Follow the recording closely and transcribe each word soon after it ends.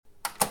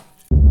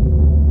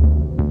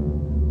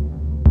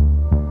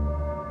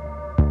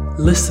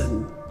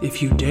Listen, if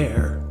you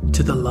dare,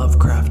 to the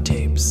Lovecraft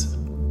tapes.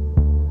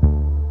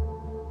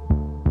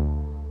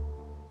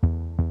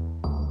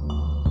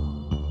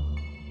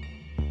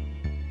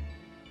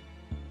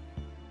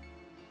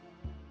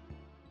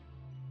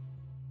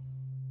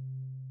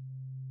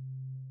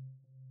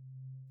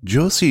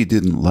 Josie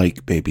didn't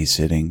like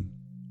babysitting.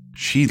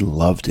 She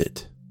loved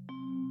it.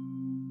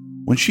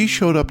 When she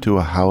showed up to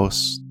a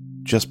house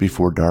just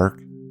before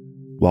dark,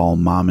 while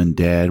Mom and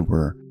Dad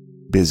were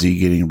busy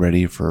getting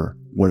ready for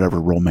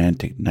whatever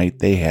romantic night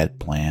they had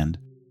planned,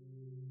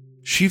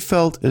 she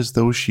felt as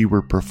though she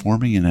were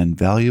performing an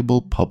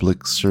invaluable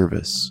public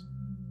service,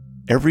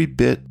 every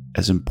bit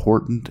as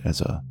important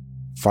as a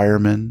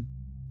fireman,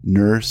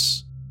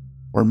 nurse,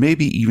 or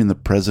maybe even the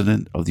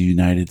President of the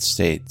United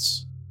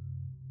States.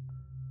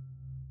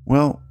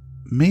 Well,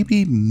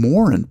 maybe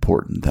more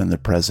important than the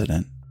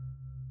president.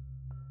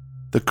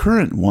 The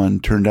current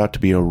one turned out to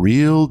be a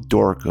real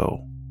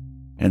dorko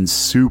and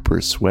super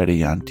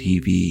sweaty on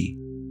TV.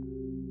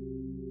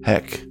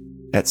 Heck,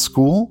 at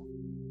school,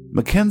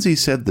 Mackenzie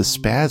said the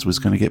spaz was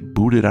going to get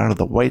booted out of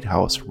the White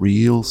House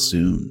real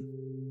soon.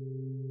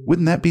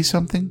 Wouldn't that be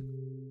something?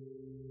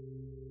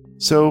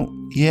 So,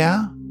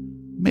 yeah,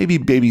 maybe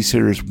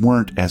babysitters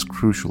weren't as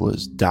crucial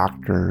as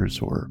doctors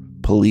or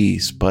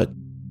police, but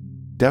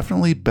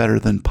definitely better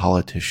than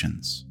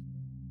politicians.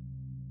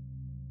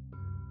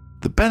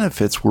 The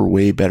benefits were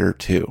way better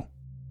too.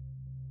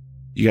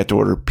 You got to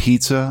order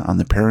pizza on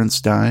the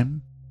parents'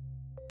 dime.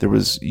 There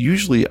was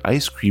usually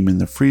ice cream in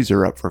the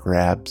freezer up for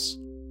grabs.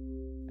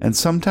 And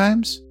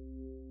sometimes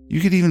you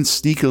could even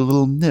sneak a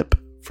little nip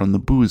from the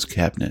booze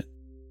cabinet,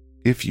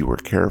 if you were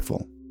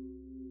careful.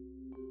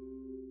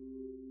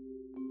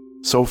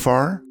 So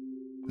far,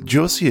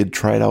 Josie had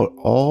tried out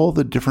all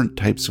the different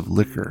types of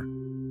liquor.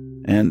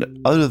 And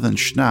other than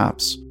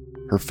schnapps,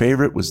 her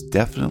favorite was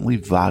definitely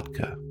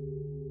vodka.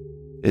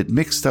 It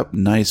mixed up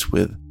nice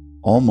with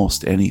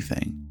almost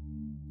anything.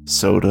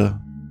 Soda,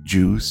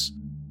 juice,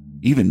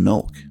 even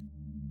milk.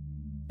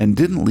 And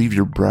didn't leave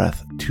your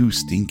breath too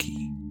stinky.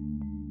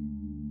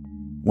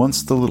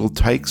 Once the little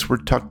tykes were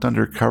tucked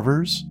under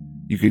covers,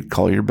 you could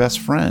call your best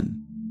friend.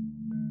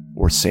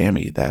 Or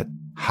Sammy, that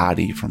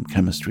hottie from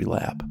chemistry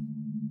lab.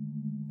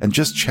 And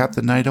just chat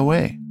the night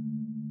away.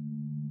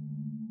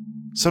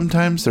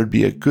 Sometimes there'd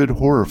be a good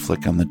horror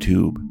flick on the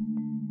tube.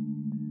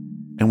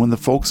 And when the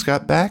folks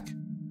got back,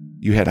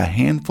 you had a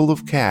handful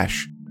of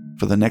cash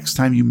for the next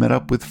time you met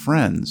up with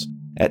friends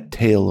at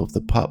Tail of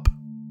the Pup.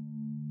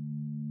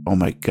 Oh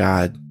my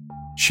God,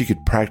 she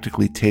could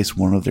practically taste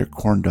one of their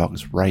corn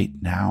dogs right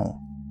now.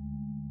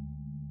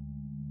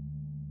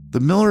 The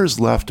Millers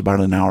left about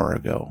an hour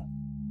ago.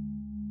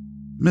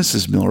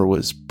 Mrs. Miller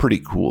was pretty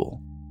cool,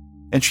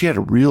 and she had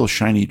a real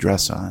shiny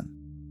dress on,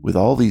 with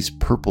all these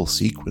purple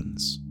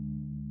sequins.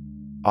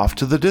 Off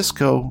to the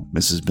disco,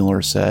 Mrs.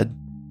 Miller said,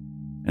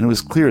 and it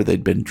was clear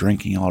they'd been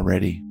drinking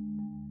already.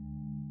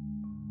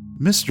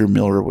 Mr.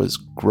 Miller was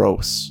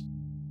gross,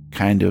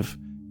 kind of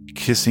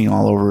kissing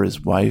all over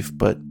his wife,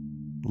 but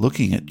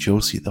looking at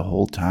Josie the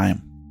whole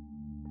time.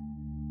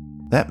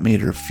 That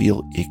made her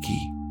feel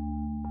icky.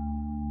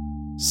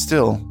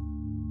 Still,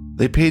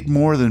 they paid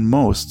more than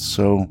most,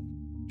 so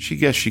she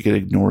guessed she could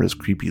ignore his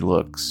creepy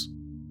looks.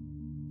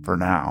 For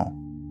now.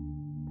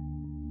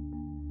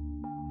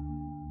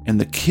 And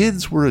the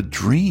kids were a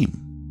dream.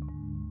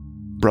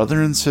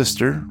 Brother and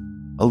sister,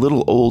 a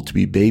little old to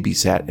be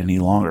babysat any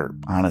longer,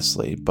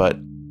 honestly, but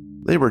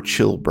they were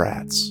chill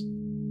brats.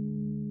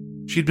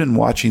 She'd been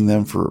watching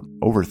them for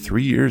over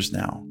 3 years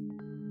now,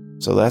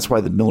 so that's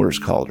why the Millers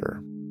called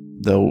her,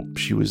 though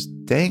she was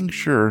dang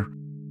sure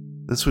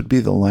this would be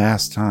the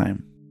last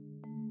time.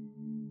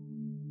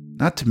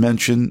 Not to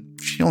mention,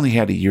 she only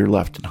had a year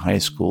left in high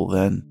school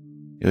then.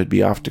 It would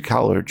be off to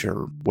college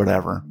or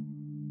whatever.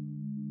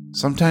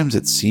 Sometimes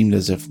it seemed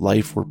as if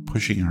life were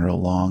pushing her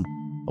along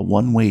a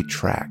one-way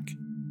track,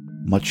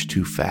 much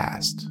too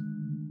fast.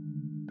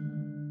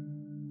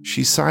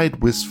 She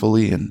sighed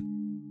wistfully and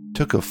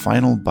took a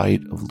final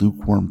bite of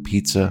lukewarm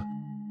pizza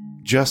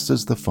just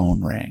as the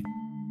phone rang.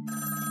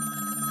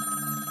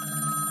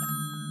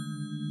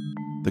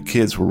 The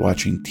kids were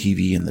watching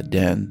TV in the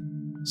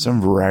den,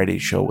 some variety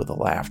show with a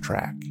laugh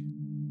track.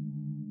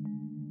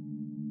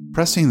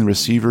 Pressing the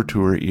receiver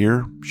to her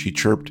ear, she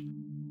chirped,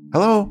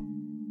 "Hello,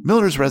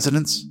 Miller's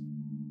residence."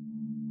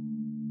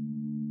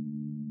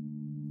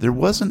 There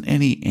wasn't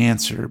any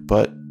answer,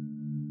 but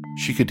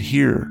she could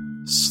hear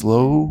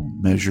slow,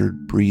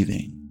 measured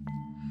breathing.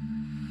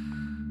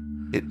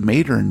 It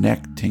made her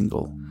neck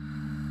tingle,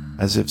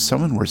 as if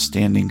someone were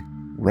standing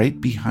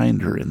right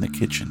behind her in the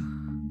kitchen.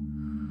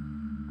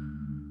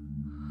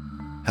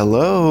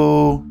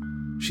 "Hello,"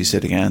 she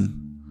said again,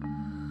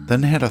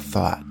 then had a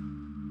thought.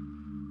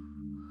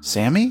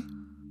 "Sammy?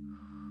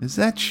 Is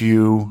that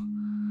you?"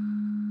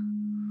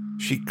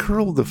 She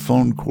curled the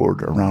phone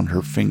cord around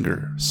her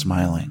finger,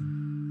 smiling.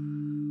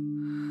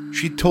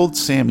 She told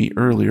Sammy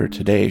earlier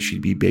today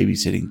she'd be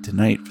babysitting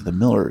tonight for the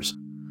Millers,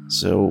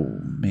 so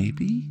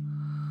maybe?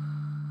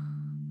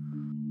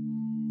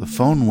 The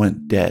phone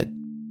went dead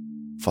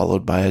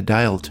followed by a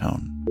dial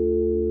tone.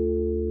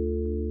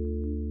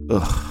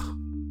 Ugh,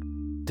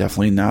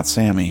 definitely not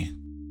Sammy.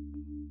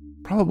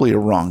 Probably a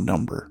wrong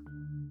number.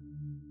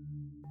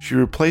 She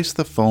replaced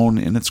the phone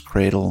in its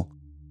cradle,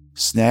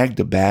 snagged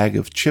a bag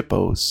of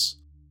Chippos,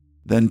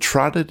 then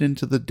trotted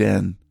into the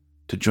den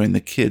to join the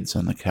kids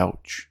on the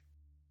couch.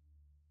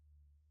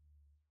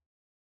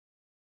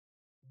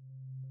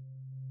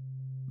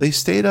 They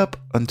stayed up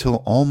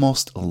until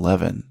almost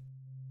 11,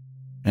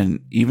 and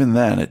even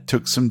then it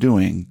took some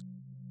doing,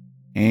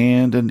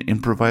 and an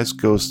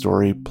improvised ghost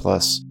story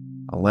plus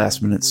a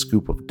last-minute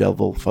scoop of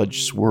devil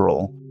fudge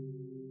swirl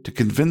to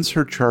convince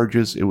her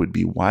charges it would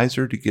be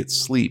wiser to get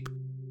sleep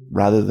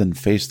rather than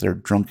face their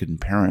drunken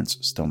parents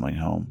stumbling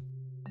home.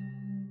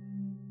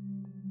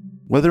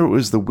 Whether it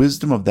was the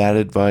wisdom of that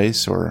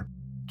advice or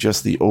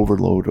just the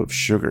overload of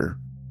sugar,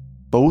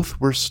 both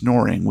were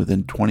snoring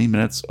within 20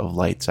 minutes of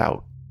lights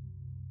out.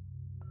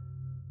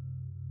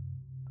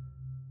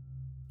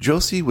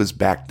 Josie was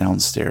back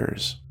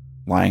downstairs,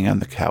 lying on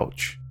the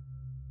couch,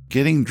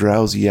 getting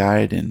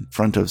drowsy-eyed in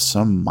front of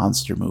some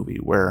monster movie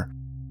where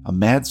a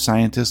mad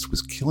scientist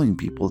was killing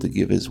people to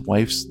give his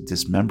wife's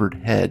dismembered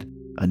head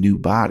a new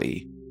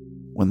body,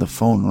 when the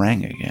phone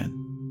rang again.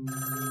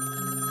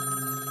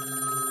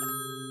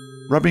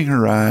 Rubbing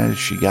her eyes,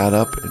 she got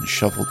up and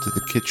shuffled to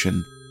the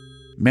kitchen,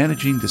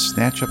 managing to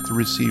snatch up the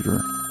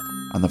receiver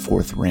on the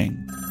fourth ring.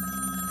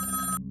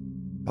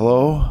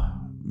 Hello,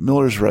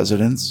 Miller's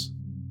residence.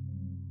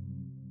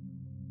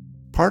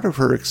 Part of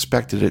her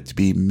expected it to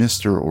be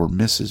Mr. or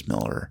Mrs.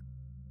 Miller,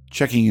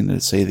 checking in to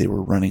say they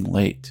were running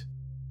late.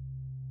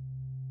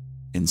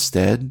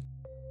 Instead,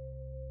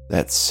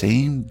 that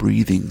same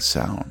breathing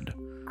sound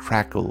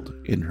crackled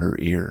in her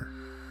ear.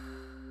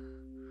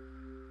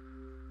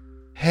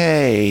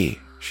 Hey,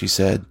 she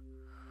said,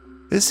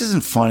 this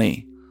isn't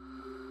funny.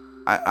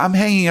 I'm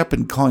hanging up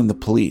and calling the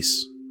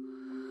police.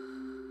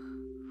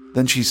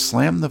 Then she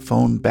slammed the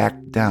phone back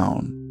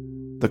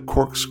down, the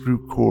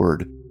corkscrew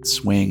cord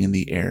swaying in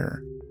the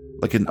air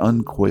like an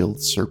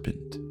uncoiled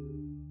serpent.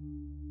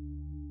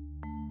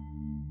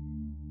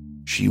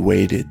 She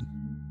waited.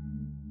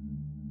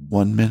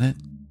 1 minute,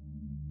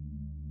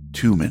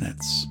 2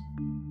 minutes.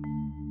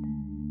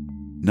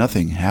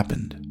 Nothing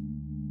happened.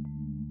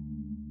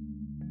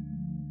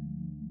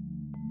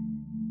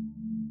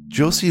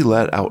 Josie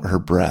let out her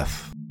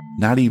breath,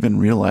 not even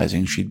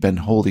realizing she'd been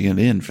holding it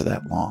in for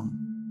that long.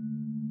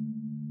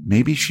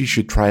 Maybe she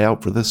should try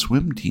out for the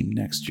swim team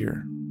next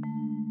year.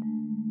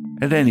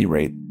 At any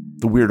rate,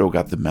 the weirdo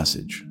got the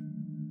message.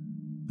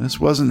 This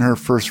wasn't her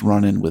first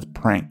run-in with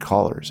prank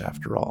callers,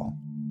 after all.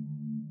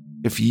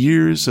 If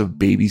years of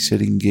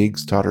babysitting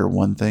gigs taught her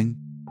one thing,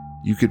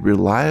 you could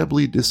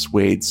reliably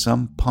dissuade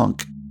some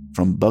punk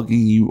from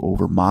bugging you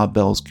over Ma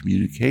Bell's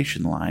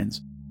communication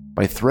lines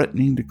by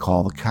threatening to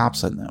call the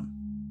cops on them.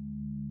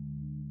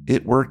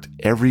 It worked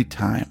every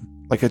time,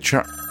 like a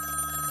charm.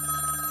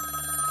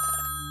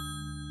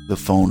 The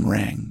phone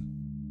rang.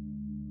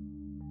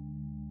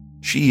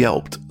 She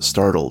yelped,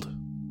 startled,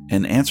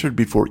 and answered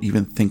before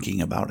even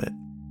thinking about it.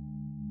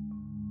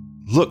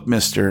 Look,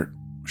 mister,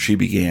 she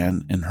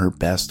began in her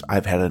best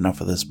I've had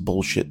enough of this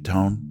bullshit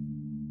tone.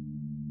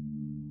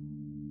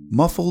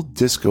 Muffled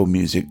disco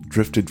music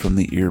drifted from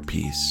the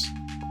earpiece.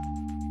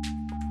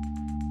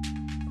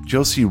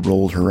 Josie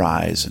rolled her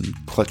eyes and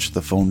clutched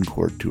the phone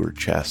cord to her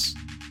chest,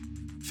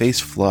 face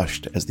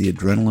flushed as the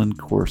adrenaline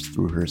coursed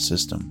through her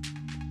system.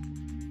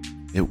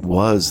 It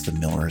was the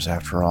Millers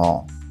after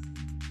all.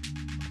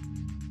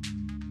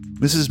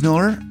 Mrs.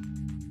 Miller,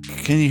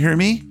 can you hear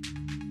me?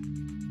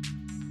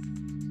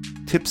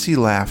 Tipsy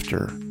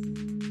laughter,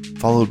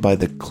 followed by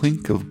the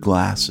clink of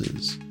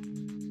glasses,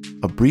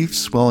 a brief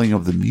swelling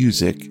of the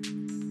music,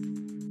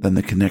 then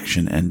the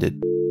connection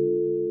ended.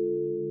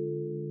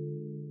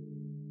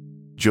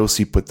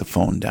 Josie put the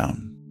phone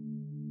down.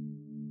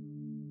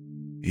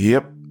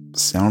 Yep,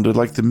 sounded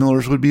like the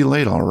Millers would be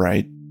late all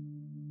right.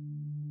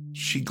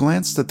 She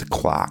glanced at the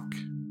clock.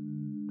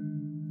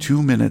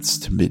 2 minutes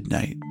to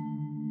midnight.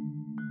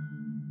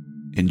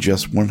 In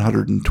just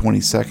 120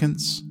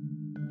 seconds,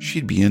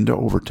 she'd be into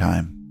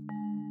overtime.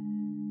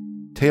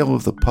 Tail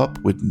of the pup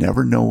would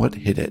never know what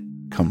hit it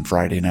come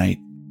Friday night.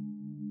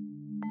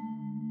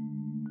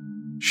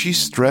 She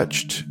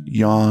stretched,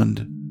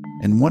 yawned,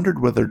 and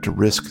wondered whether to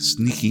risk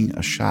sneaking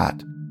a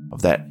shot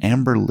of that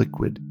amber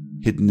liquid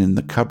hidden in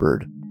the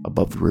cupboard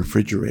above the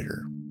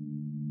refrigerator.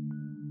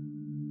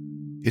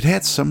 It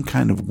had some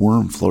kind of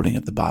worm floating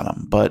at the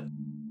bottom, but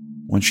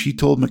when she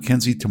told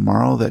Mackenzie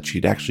tomorrow that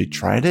she'd actually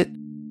tried it,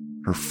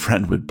 her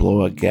friend would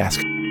blow a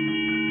gasket.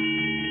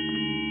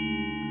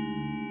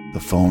 The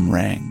phone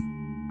rang.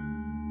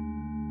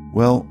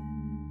 Well,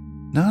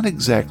 not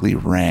exactly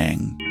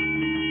rang.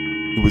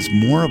 It was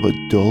more of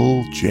a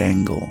dull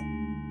jangle.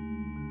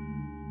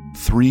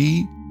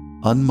 3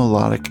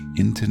 unmelodic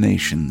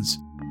intonations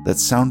that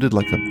sounded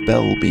like a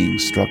bell being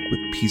struck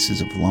with pieces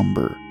of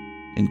lumber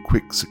in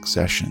quick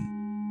succession.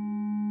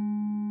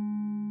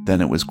 Then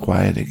it was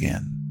quiet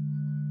again.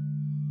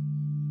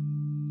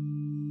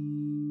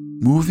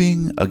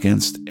 Moving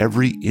against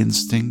every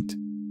instinct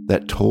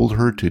that told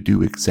her to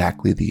do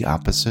exactly the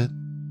opposite?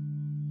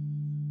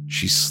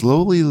 She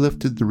slowly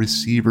lifted the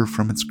receiver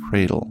from its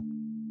cradle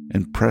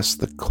and pressed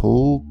the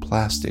cold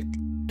plastic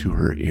to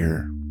her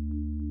ear.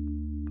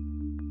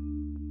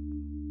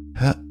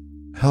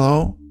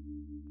 Hello?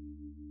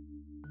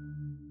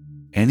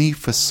 Any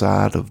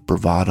facade of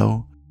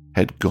bravado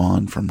had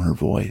gone from her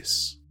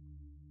voice.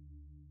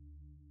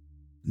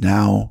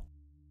 Now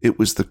it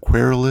was the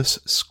querulous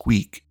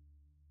squeak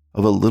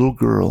of a little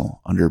girl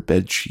under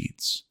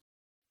bedsheets,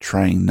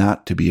 trying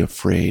not to be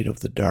afraid of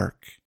the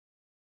dark.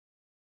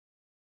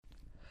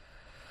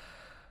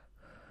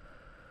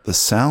 The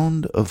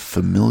sound of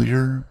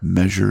familiar,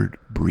 measured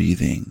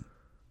breathing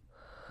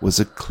was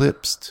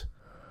eclipsed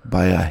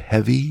by a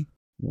heavy,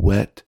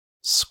 wet,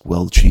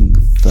 squelching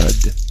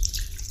thud,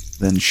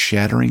 then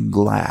shattering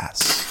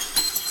glass,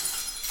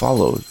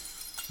 followed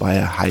by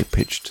a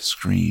high-pitched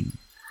scream.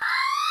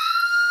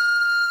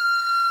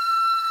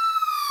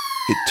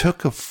 It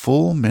took a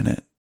full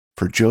minute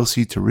for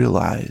Josie to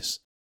realize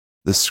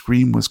the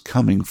scream was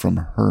coming from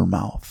her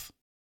mouth.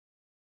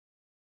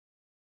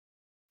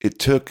 It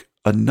took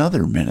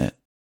another minute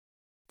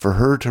for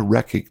her to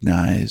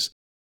recognize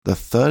the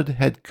thud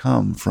had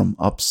come from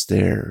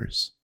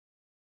upstairs,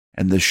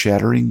 and the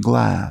shattering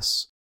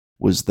glass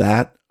was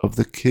that of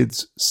the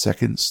kid's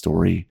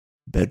second-story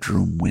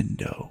bedroom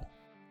window.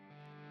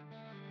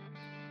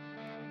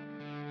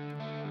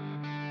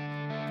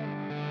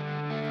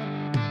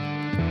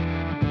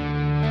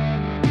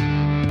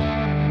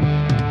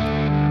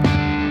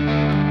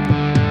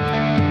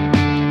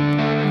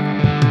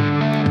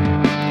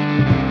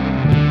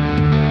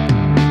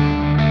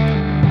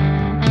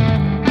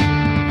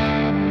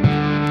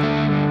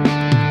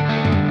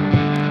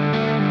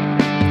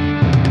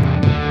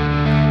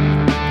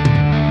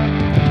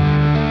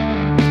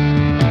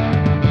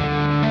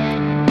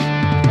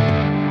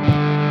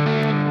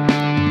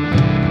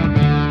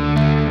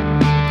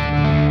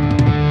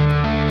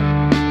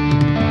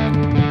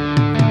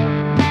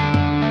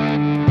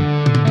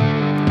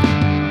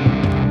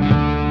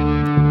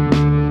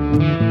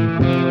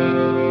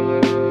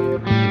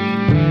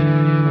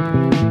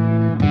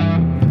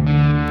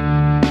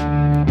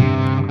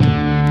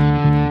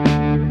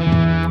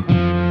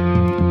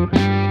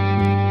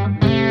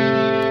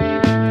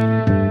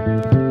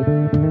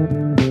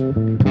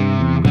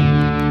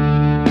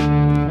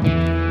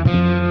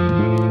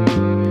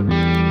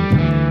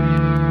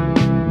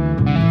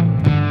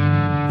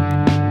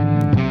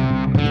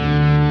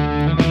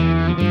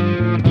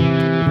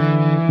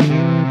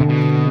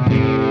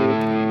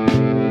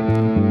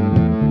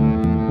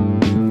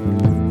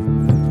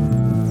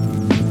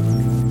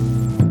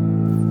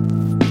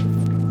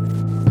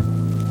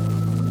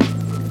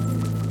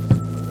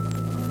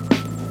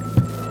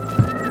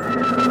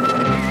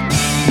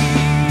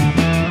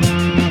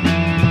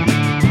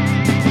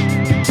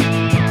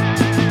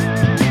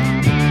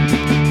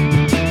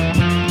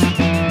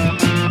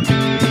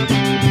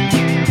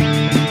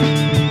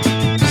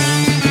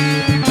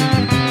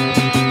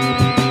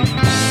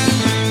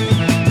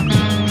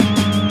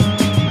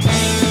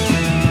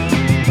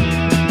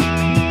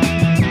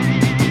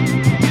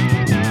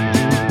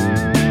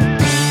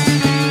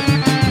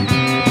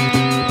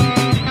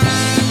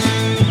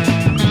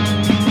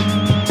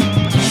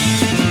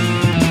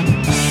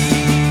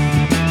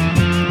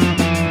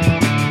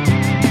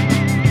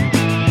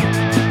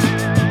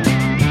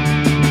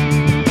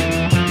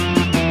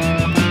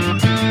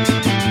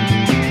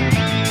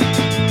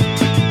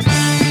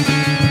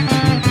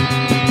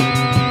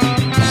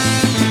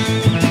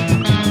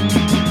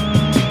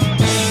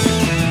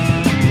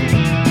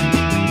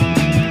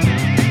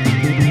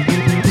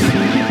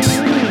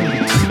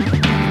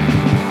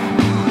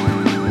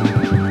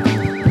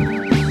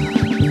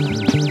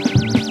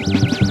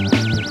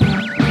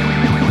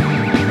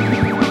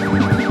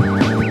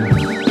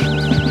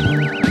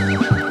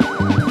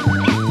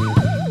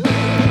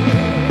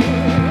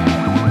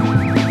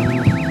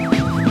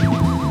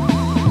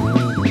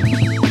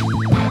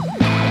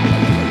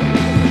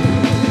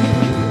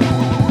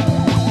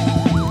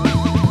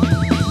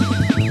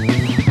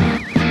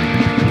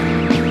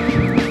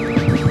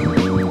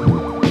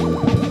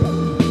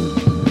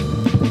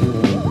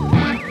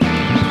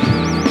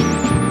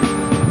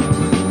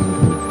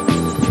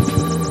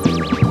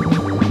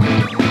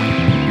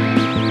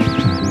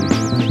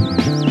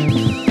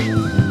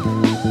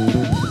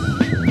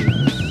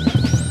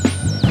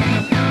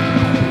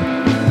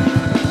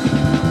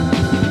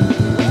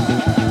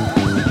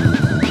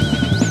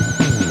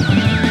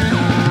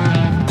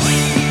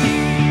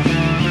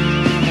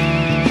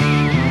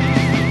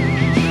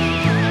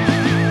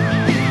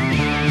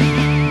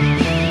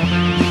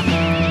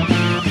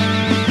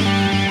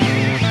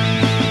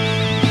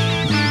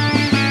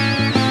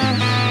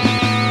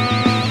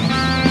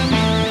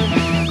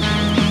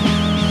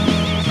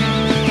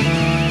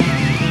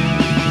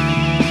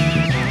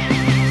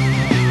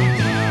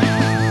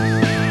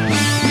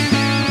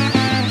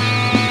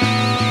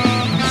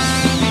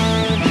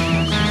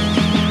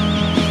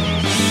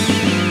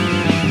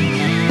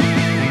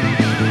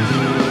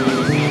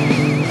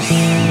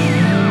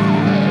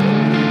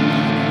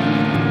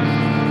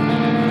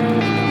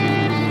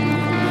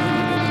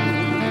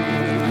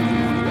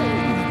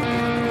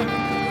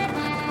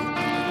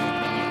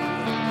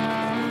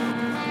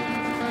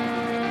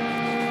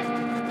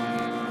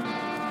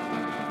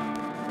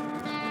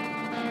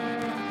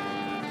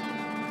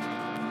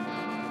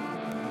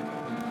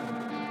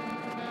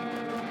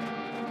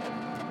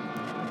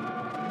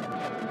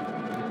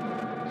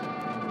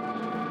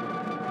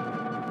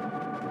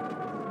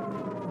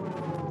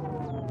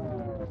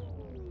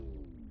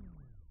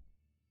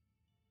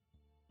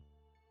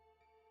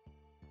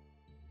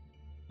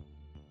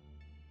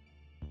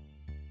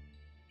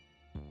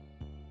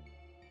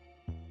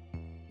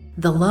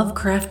 The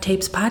Lovecraft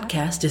Tapes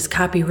podcast is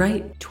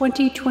copyright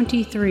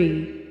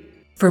 2023.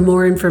 For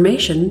more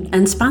information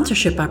and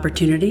sponsorship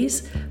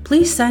opportunities,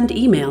 please send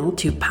email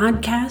to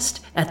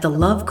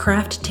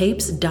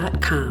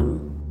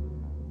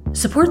podcast@thelovecrafttapes.com.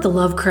 Support the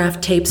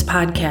Lovecraft Tapes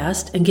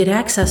podcast and get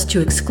access to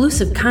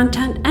exclusive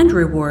content and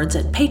rewards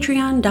at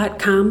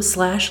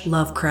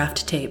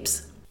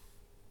patreon.com/lovecrafttapes.